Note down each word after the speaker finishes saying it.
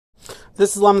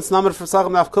This is Laman's Namad for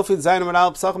Pesachim Naf Kufyud Zayin Amud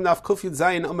Aleph. Pesachim Naf Kufyud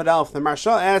Zayin Amud Aleph. The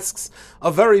Marsha asks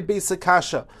a very basic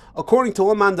kasha. According to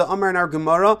Laman the Amar in our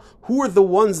Gemara, who are the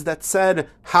ones that said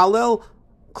Hallel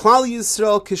Klal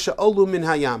Yisrael Kisha'olu Min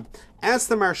Hayam? Ask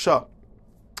the Marsha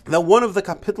that one of the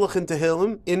kapitlach in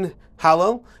Tehillim in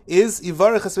Hallel is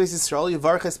Yivarech Esbeis Yisrael,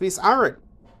 Yivarech Esbeis Aaron.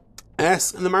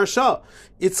 Ask in the Marsha.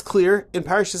 It's clear in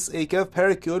Parashas Eikev,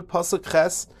 Perek Yud, Pasuk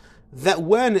Ches, that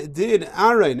when did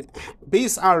Aaron,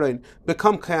 Beis Aaron,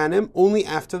 become Kohanim? Only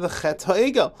after the Chet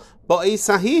HaEgel.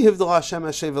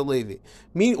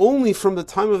 Meaning only from the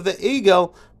time of the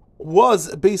Egel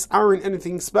was Beis Aaron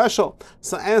anything special.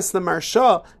 So ask the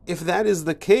Marsha, if that is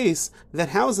the case, then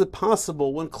how is it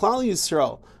possible when Klal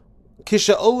Yisrael,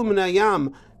 Kisha Olam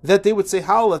Nayam, that they would say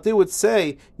Hallel, that they would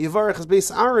say Yivarech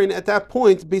Beis Aaron, at that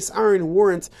point Beis Aaron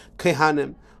weren't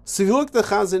Kohanim. So if you look at the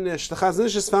Chazon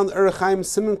Ish is found Erechaim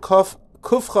Siman Kuf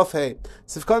Chaf Hey.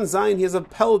 Sivkan Zayin, he has a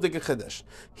pelodic chiddush.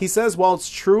 He says, while it's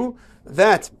true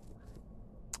that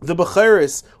the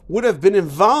bechores would have been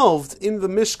involved in the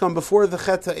Mishkan before the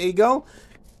Chet HaEgel,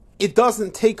 it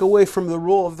doesn't take away from the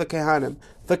role of the Kehanim.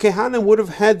 The Kehanim would have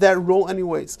had that role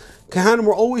anyways. Kehanim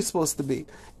were always supposed to be.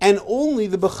 And only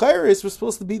the bechores were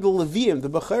supposed to be the Leviim. The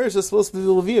bechores are supposed to be the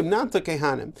Leviim, not the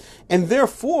Kehanim. And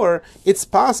therefore, it's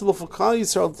possible for Klal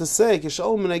Yisrael to say,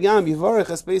 Kishol Menagam Yivarech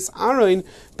Es Beis Aaron,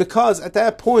 because at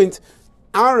that point,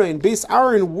 Beis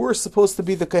Aaron were supposed to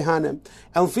be the Kehanim.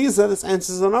 And Fiza, this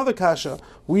answers another kasha.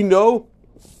 We know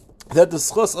that the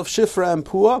schos of Shifra and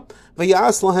Pua,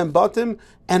 Vayas Lahem Batim,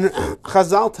 and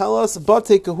Chazal tell us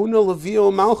Bate Kahuna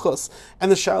Levio Malchus,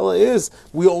 and the shala is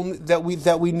we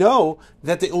know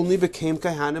that they only became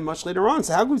Kohanim much later on.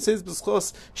 So how can we say this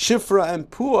schos Shifra and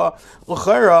Pua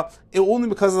L'chera? It only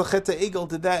because of the Chet HaEgel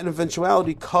did that in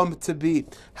eventuality come to be.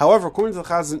 However, according to the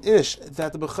Chazon Ish,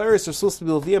 that the Becheres are supposed to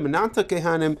be Leviim and not the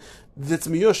Kehanim, that's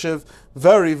miyoshev,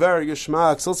 very, very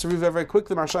yishmak. So let's review very, very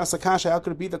quickly. Marshas Akasha, how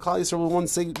could it be the Klal Yisrael one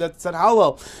saying that said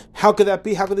Hallel? How could that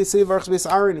be? How could they say Varch Beis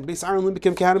Aaron? Beis Aaron only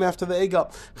became Kehanim after the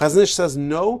Egel. Chazon Ish says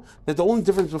no, that the only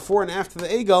difference before and after the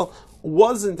Egel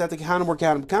wasn't that the Kehanim were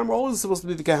Kehanim. The Kehanim were always supposed to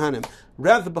be the Kehanim.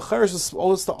 Rather, the Becheres was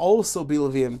supposed to also be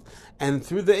Leviim. And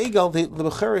through the Egel, the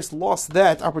Becheres lost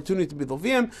that opportunity to be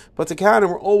Leviim, but the Kehanim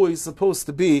were always supposed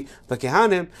to be the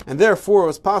Kehanim, and therefore it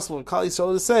was possible for Klal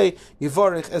Yisrael to say,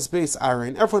 Yivarech Es Beis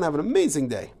Aaron. Everyone have an amazing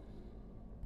day.